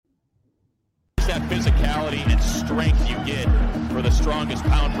physicality and strength you get for the strongest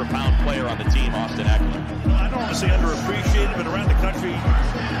pound-for-pound player on the team, Austin Ekeler. Well, I don't want to say underappreciated, but around the country,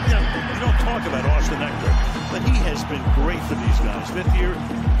 you don't talk about Austin Ekeler. But he has been great for these guys. 5th year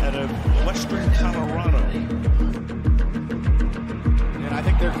out of Western Colorado. And I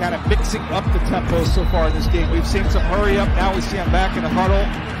think they're kind of mixing up the tempo so far in this game. We've seen some hurry up. Now we see them back in the huddle.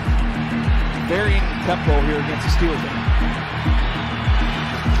 Varying tempo here against the Steelers.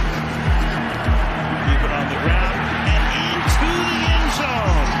 Keep it on the ground and into the end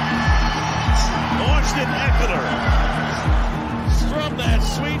zone. Austin Ekeler. From that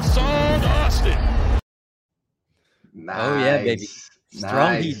sweet song, Austin. Nice. Oh, yeah, baby.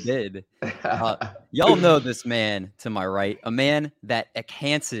 Strong he did. Y'all know this man to my right, a man that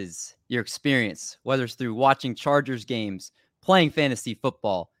enhances your experience, whether it's through watching Chargers games, playing fantasy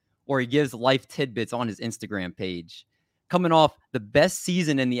football, or he gives life tidbits on his Instagram page. Coming off the best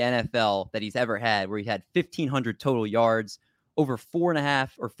season in the NFL that he's ever had, where he had 1,500 total yards, over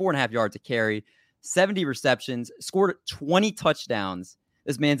 4.5 yards a carry, 70 receptions, scored 20 touchdowns.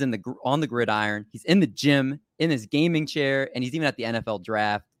 This man's on the gridiron. He's in the gym, in his gaming chair, and he's even at the NFL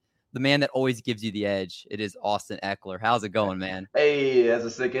draft. The man that always gives you the edge. It is Austin Ekeler. How's it going, man? Hey, that's a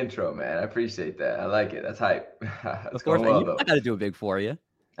sick intro, man. I appreciate that. I like it. That's hype. Of course, I got to do it big for you.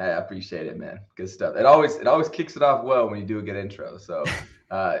 I appreciate it, man. Good stuff. It always kicks it off well when you do a good intro. So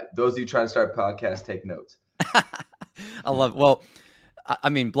those of you trying to start podcasts, take notes. I love it. Well, I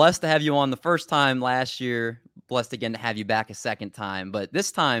mean, blessed to have you on the first time last year. Blessed again to have you back a second time. But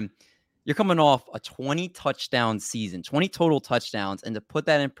this time, you're coming off a 20 touchdown season, 20 total touchdowns. And to put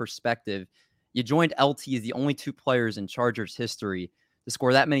that in perspective, you joined LT as the only 2 players in Chargers history to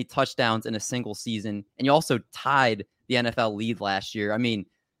score that many touchdowns in a single season. And you also tied the NFL lead last year. I mean,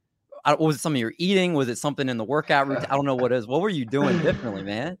 was it something you're eating? Was it something in the workout routine? I don't know what it is. What were you doing differently,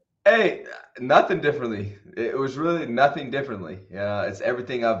 man? Hey, nothing differently. It was really nothing differently. It's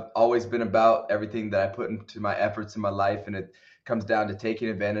everything I've always been about, everything that I put into my efforts in my life, and it comes down to taking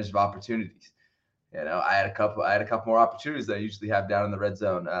advantage of opportunities. I had a couple more opportunities that I usually have down in the red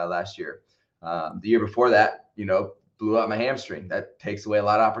zone last year. The year before that, blew out my hamstring. That takes away a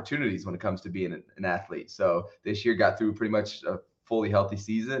lot of opportunities when it comes to being an athlete. So this year got through pretty much a fully healthy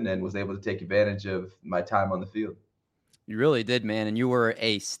season and was able to take advantage of my time on the field. You really did, man. And you were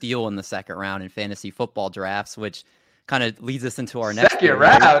a steal in the second round in fantasy football drafts, which kind of leads us into our next second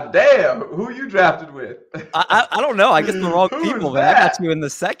round. Damn, who you drafted with? I don't know. I guess the wrong people, man. I got you in the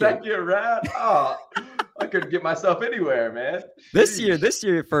second round. Oh, I couldn't get myself anywhere, man. This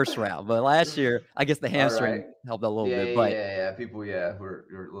year, first round, but last year, I guess the hamstring helped a little bit. But people, we're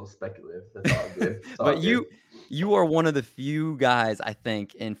a little speculative. That's all good. But you are one of the few guys, I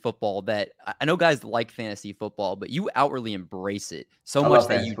think, in football that I know guys like fantasy football, but you outwardly embrace it so much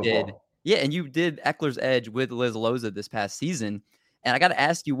that you football. did. Yeah, and you did Ekeler's Edge with Liz Loza this past season. And I got to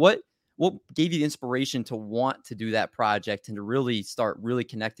ask you, what gave you the inspiration to want to do that project and to really start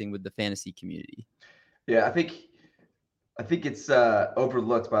connecting with the fantasy community? Yeah, I think it's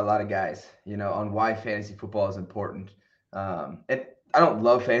overlooked by a lot of guys, on why fantasy football is important. And I don't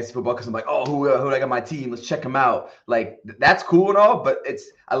love fantasy football because I'm like, oh, who do I got on my team? Let's check them out. Like, that's cool and all, but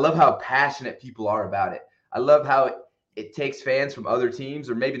I love how passionate people are about it. I love how it takes fans from other teams,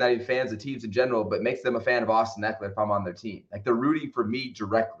 or maybe not even fans of teams in general, but makes them a fan of Austin Ekeler if I'm on their team. Like, they're rooting for me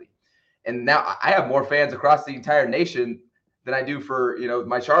directly. And now I have more fans across the entire nation than I do for,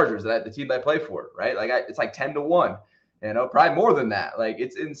 my Chargers, the team that I play for, right? Like, it's like 10-1, probably more than that. Like,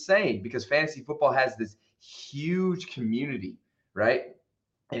 it's insane because fantasy football has this huge community, right?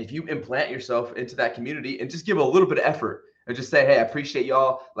 And if you implant yourself into that community and just give a little bit of effort and just say, hey, I appreciate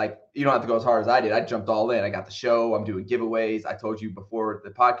y'all. Like, you don't have to go as hard as I did. I jumped all in. I got the show. I'm doing giveaways. I told you before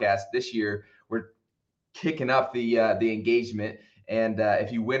the podcast this year, we're kicking up the engagement. And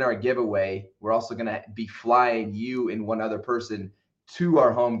if you win our giveaway, we're also going to be flying you and one other person to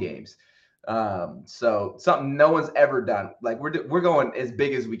our home games. So something no one's ever done. Like, we're going as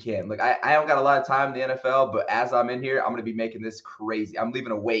big as we can. Like, I don't got a lot of time in the NFL, but as I'm in here, I'm going to be making this crazy. I'm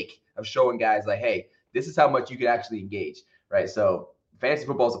leaving a wake of showing guys like, hey, this is how much you can actually engage, right? So fantasy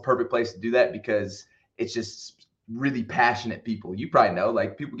football is a perfect place to do that because it's just really passionate people. You probably know,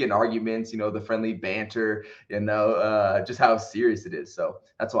 like, people get in arguments, the friendly banter, just how serious it is. So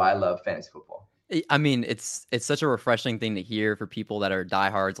that's why I love fantasy football. I mean, it's such a refreshing thing to hear for people that are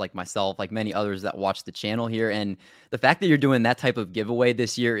diehards like myself, like many others that watch the channel here. And the fact that you're doing that type of giveaway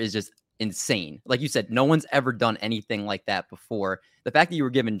this year is just insane. Like you said, no one's ever done anything like that before. The fact that you were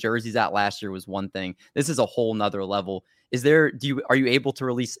giving jerseys out last year was one thing. This is a whole nother level. Are you able to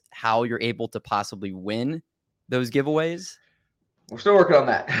release how you're able to possibly win those giveaways? We're still working on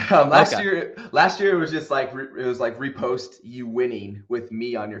that. Last year it was just like repost you winning with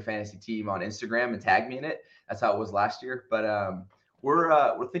me on your fantasy team on Instagram and tag me in it. That's how it was last year. But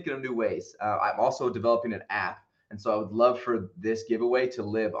we're thinking of new ways. I'm also developing an app, and so I would love for this giveaway to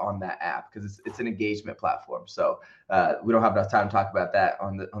live on that app because it's an engagement platform. So we don't have enough time to talk about that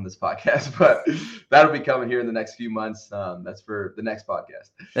on this podcast, but that'll be coming here in the next few months. That's for the next podcast.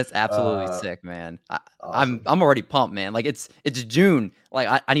 That's absolutely sick, man. Awesome. I'm already pumped, man. Like it's June.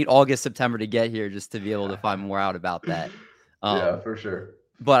 Like I need August, September to get here just to be able to find more out about that. Yeah, for sure.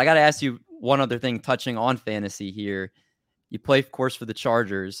 But I got to ask you one other thing touching on fantasy here. You play, of course, for the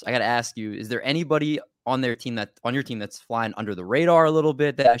Chargers. I got to ask you, is there anybody on your team that's flying under the radar a little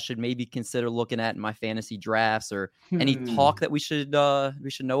bit that I should maybe consider looking at in my fantasy drafts, or any talk that we should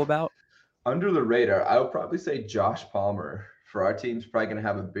know about? Under the radar, I would probably say Josh Palmer for our team's probably going to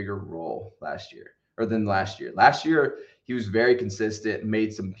have a bigger role than last year. Last year, he was very consistent,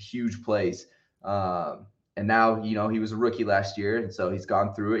 made some huge plays. And now, he was a rookie last year, and so he's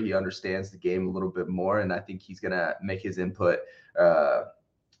gone through it. He understands the game a little bit more, and I think he's going to make his input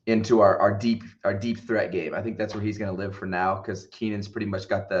into our deep threat game. I think that's where he's going to live for now because Keenan's pretty much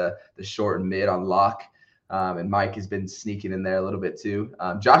got the short and mid on lock, and Mike has been sneaking in there a little bit too.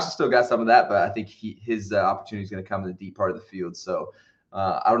 Josh has still got some of that, but I think his opportunity is going to come in the deep part of the field. So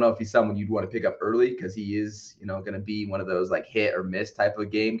I don't know if he's someone you'd want to pick up early because he is, going to be one of those like hit or miss type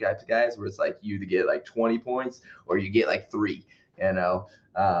of game guys where it's like you either get like 20 points or you get like 3,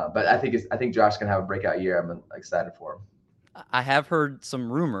 but I think Josh can have a breakout year. I'm excited for him. I have heard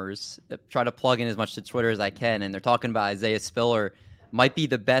some rumors, try to plug in as much to Twitter as I can, and they're talking about Isaiah Spiller might be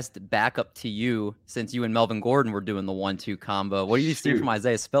the best backup to you since you and Melvin Gordon were doing the 1-2 combo. What do you see from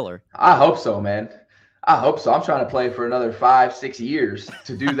Isaiah Spiller? I hope so, man. I hope so. I'm trying to play for another 5-6 years.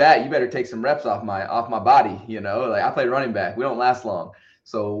 To do that, you better take some reps off my body. Like I play running back. We don't last long.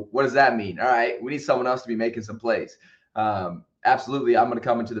 So what does that mean? All right, we need someone else to be making some plays. Absolutely, I'm going to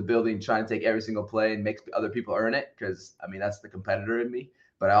come into the building trying to take every single play and make other people earn it because, that's the competitor in me.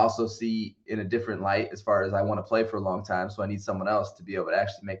 But I also see in a different light as far as I want to play for a long time, so I need someone else to be able to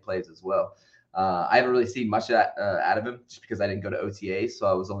actually make plays as well. I haven't really seen much of that out of him just because I didn't go to OTA, so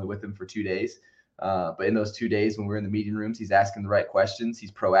I was only with him for 2 days. But in those 2 days when we're in the meeting rooms, he's asking the right questions.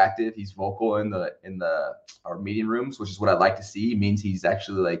 He's proactive. He's vocal in our meeting rooms, which is what I'd like to see. It means he's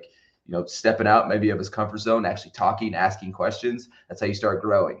actually stepping out maybe of his comfort zone, actually talking, asking questions. That's how you start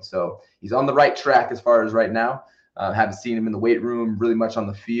growing. So he's on the right track as far as right now. Haven't seen him in the weight room really much on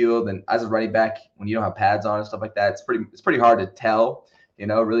the field. And as a running back, when you don't have pads on and stuff like that, it's pretty hard to tell,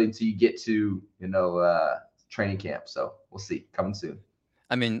 really until you get to, training camp. So we'll see. Coming soon.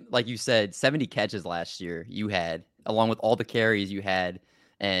 I mean, like you said, 70 catches last year you had, along with all the carries you had.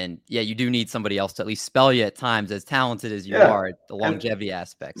 And yeah, you do need somebody else to at least spell you at times, as talented as you are, the longevity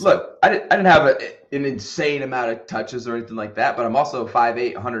aspect. So. Look, I didn't have an insane amount of touches or anything like that, but I'm also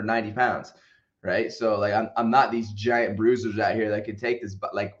 5'8", 190 pounds, right? So like I'm not these giant bruisers out here that can take this,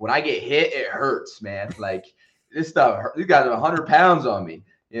 but like when I get hit, it hurts, man. Like this stuff, these guys are 100 pounds on me.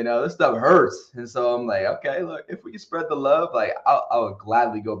 This stuff hurts. And so I'm like, okay, look, if we can spread the love, like I would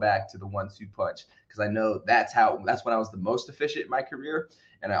gladly go back to the 1-2 punch because I know that's when I was the most efficient in my career.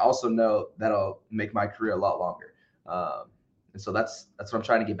 And I also know that'll make my career a lot longer. And so that's what I'm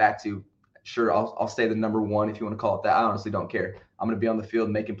trying to get back to. Sure, I'll stay the number 1 if you want to call it that. I honestly don't care. I'm going to be on the field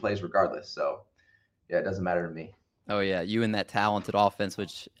making plays regardless. So, yeah, it doesn't matter to me. Oh, yeah. You and that talented offense,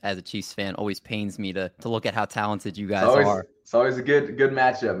 which as a Chiefs fan always pains me to look at how talented you guys are. It's always a good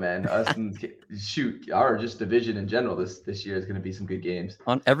matchup, man. Us and our just division in general this year is going to be some good games.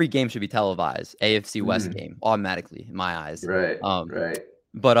 Every game should be televised. AFC West game automatically in my eyes. Right. Right.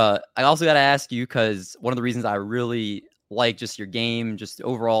 But I also got to ask you, because one of the reasons I really like just your game, just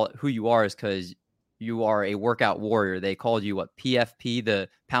overall who you are, is because you are a workout warrior. They called you PFP, the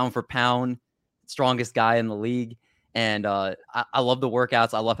pound for pound strongest guy in the league. And I love the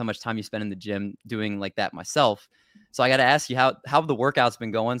workouts. I love how much time you spend in the gym doing like that myself. So I got to ask you, how have the workouts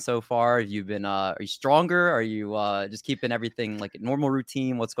been going so far? Have you been, are you stronger? Are you just keeping everything like a normal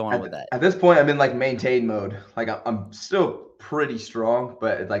routine? What's going on with that? At this point, I'm in like maintain mode. Like I'm still pretty strong,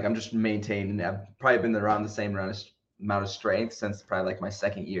 but like I'm just maintaining. I've probably been around the same amount of strength since probably like my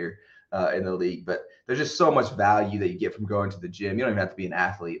second year in the league. But there's just so much value that you get from going to the gym. You don't even have to be an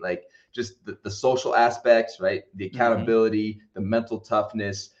athlete. Like just the social aspects, right? The accountability, the mental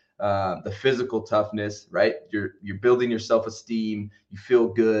toughness, the physical toughness, right? You're building your self-esteem. You feel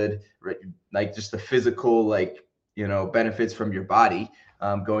good, right? Like just the physical, like, benefits from your body,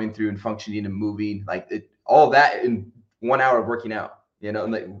 going through and functioning and moving, like all of that in 1 hour of working out,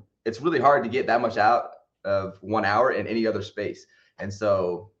 and like, it's really hard to get that much out of 1 hour in any other space. And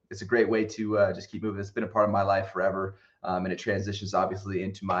so it's a great way to just keep moving. It's been a part of my life forever. And it transitions obviously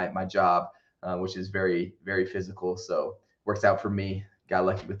into my job, which is very, very physical. So works out for me. Got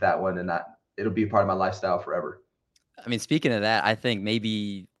lucky with that one, and it'll be a part of my lifestyle forever. I mean, speaking of that, I think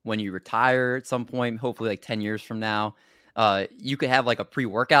maybe when you retire at some point, hopefully like 10 years from now, you could have like a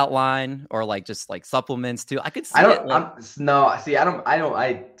pre-workout line or like just like supplements too. I could see I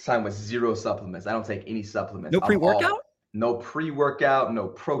sign with 0 supplements. I don't take any supplements. No pre-workout? No pre-workout, no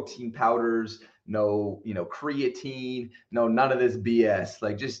protein powders, no, creatine, no, none of this BS.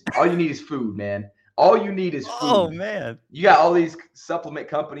 Like, just all you need is food, man. All you need is food. Oh, man. You got all these supplement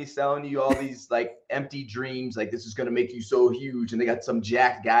companies selling you all these like empty dreams. Like, this is going to make you so huge. And they got some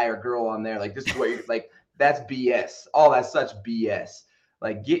jacked guy or girl on there. Like, this is what you're like, that's BS. All that's such BS.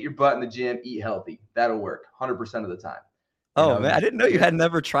 Like, get your butt in the gym, eat healthy. That'll work 100% of the time. Man, I didn't know you had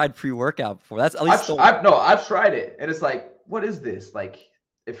never tried pre-workout before. That's at least I've tried it, and it's like, what is this? Like,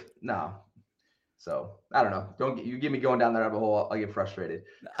 so I don't know. You get me going down that rabbit hole, I'll get frustrated.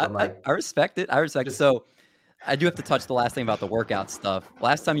 I respect it. So I do have to touch the last thing about the workout stuff.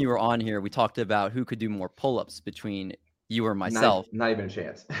 Last time you were on here, we talked about who could do more pull-ups between you or myself. Not even a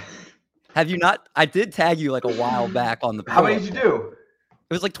chance. Have you not? I did tag you like a while back on the pull-up. How many did you do?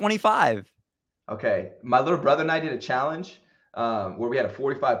 It was like 25. Okay. My little brother and I did a challenge where we had a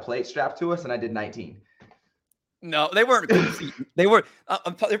 45 plate strapped to us, and I did 19. No, they weren't. They were.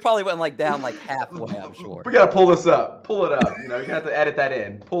 They probably went like down like halfway, I'm sure. We gotta pull this up. Pull it up. You're gonna have to edit that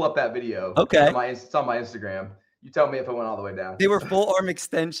in. Pull up that video. Okay. It's on my Instagram. You tell me if it went all the way down. They were full arm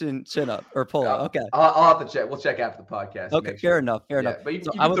extension chin up or pull up. Okay. I'll have to check. We'll check after the podcast. Okay. Fair enough. But you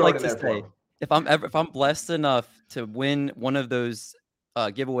I would like to say, if I'm blessed enough to win one of those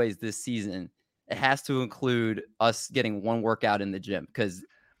giveaways this season, it has to include us getting one workout in the gym, because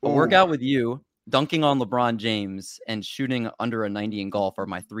a workout with you, dunking on LeBron James, and shooting under a 90 in golf are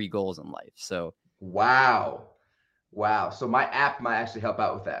my 3 goals in life. So wow. So my app might actually help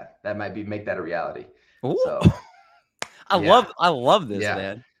out with that. That might make that a reality. Ooh. So I love this,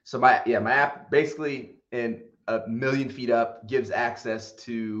 man. So my app basically in a million feet up gives access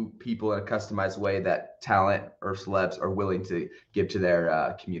to people in a customized way that talent or celebs are willing to give to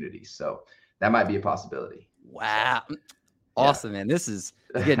their communities. So that might be a possibility. Wow. Awesome, man. This is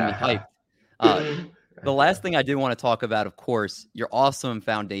getting me hyped. The last thing I did want to talk about, of course, your awesome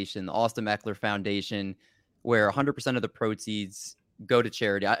foundation, the Austin Ekeler Foundation, where 100% of the proceeds go to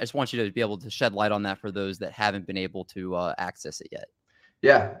charity. I just want you to be able to shed light on that for those that haven't been able to access it yet.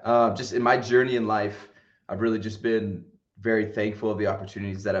 Yeah. Just in my journey in life, I've really just been very thankful of the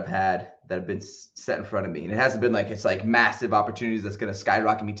opportunities that I've had that have been set in front of me. And it hasn't been like it's like massive opportunities that's going to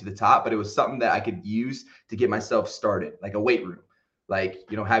skyrocket me to the top, but it was something that I could use to get myself started, like a weight room, like,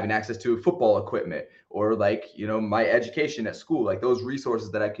 having access to football equipment, or like, my education at school, like those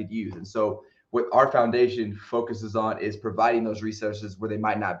resources that I could use. And so what our foundation focuses on is providing those resources where they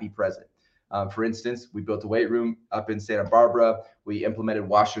might not be present. For instance, we built a weight room up in Santa Barbara. We implemented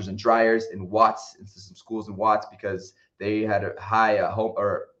washers and dryers in Watts, into some schools in Watts, because they had a high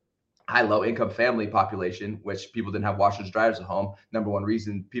low income family population, which people didn't have washers and dryers at home. Number one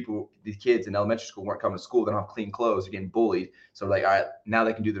reason these kids in elementary school weren't coming to school. They don't have clean clothes. They're getting bullied. So like, all right, now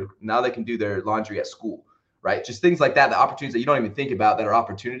they can do their laundry at school, right? Just things like that, the opportunities that you don't even think about that are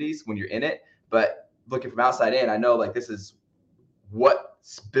opportunities when you're in it. But looking from outside in, I know like this is what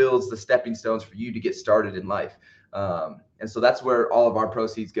builds the stepping stones for you to get started in life. And so that's where all of our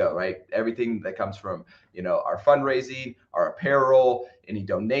proceeds go, right? Everything that comes from, our fundraising, our apparel, any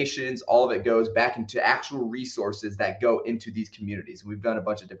donations, all of it goes back into actual resources that go into these communities. And we've done a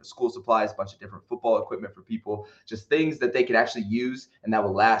bunch of different school supplies, a bunch of different football equipment for people, just things that they can actually use and that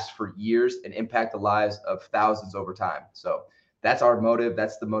will last for years and impact the lives of thousands over time. So that's our motive.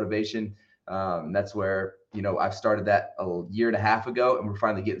 That's the motivation. That's where, I've started that a year and a half ago, and we're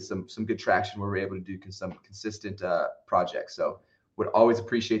finally getting some good traction where we're able to do some consistent projects. So would always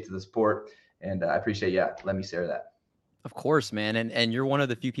appreciate the support, and I appreciate, let me share that. Of course, man. And you're one of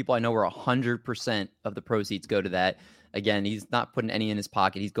the few people I know where 100% of the proceeds go to that. Again, he's not putting any in his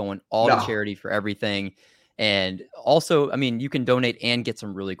pocket. He's going all to charity for everything. And also, I mean, you can donate and get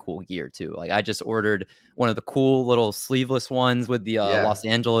some really cool gear too. Like I just ordered one of the cool little sleeveless ones with the Los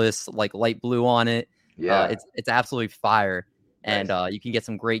Angeles like light blue on it. Yeah, it's absolutely fire. And you can get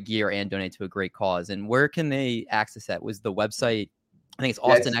some great gear and donate to a great cause. And where can they access that? Was the website? I think it's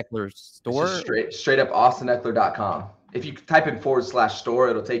Austin Ekeler store. Straight up austinekeler.com. If you type in /store,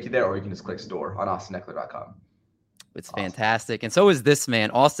 it'll take you there, or you can just click store on austinekeler.com. It's fantastic. And so is this man,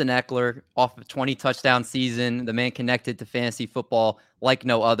 Austin Ekeler, off of 20 touchdown season, the man connected to fantasy football like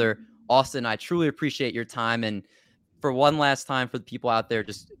no other. Austin, I truly appreciate your time. And for one last time for the people out there,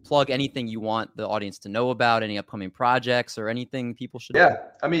 just plug anything you want the audience to know about, any upcoming projects or anything people should. Yeah,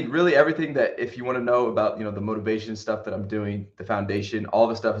 I mean, really everything that if you want to know about, the motivation stuff that I'm doing, the foundation, all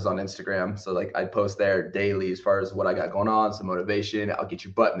the stuff is on Instagram. So like I post there daily as far as what I got going on, some motivation. I'll get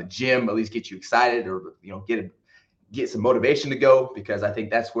your butt in the gym, at least get you excited, or get some motivation to go, because I think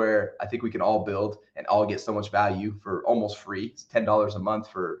that's where I think we can all build and all get so much value for almost free. It's $10 a month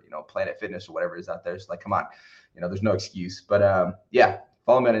for, Planet Fitness or whatever is out there. It's like, come on, there's no excuse. But yeah,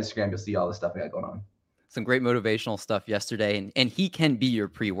 follow me on Instagram. You'll see all the stuff I got going on. Some great motivational stuff yesterday, and he can be your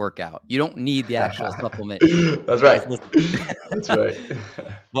pre-workout. You don't need the actual supplement. That's right. That's right.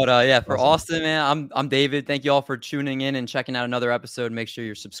 But yeah, for Austin, man, I'm David. Thank you all for tuning in and checking out another episode. Make sure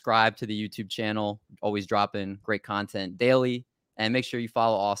you're subscribed to the YouTube channel. Always dropping great content daily. And make sure you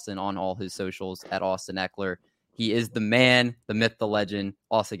follow Austin on all his socials at Austin Ekeler. He is the man, the myth, the legend.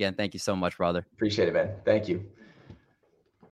 Austin, again, thank you so much, brother. Appreciate it, man. Thank you.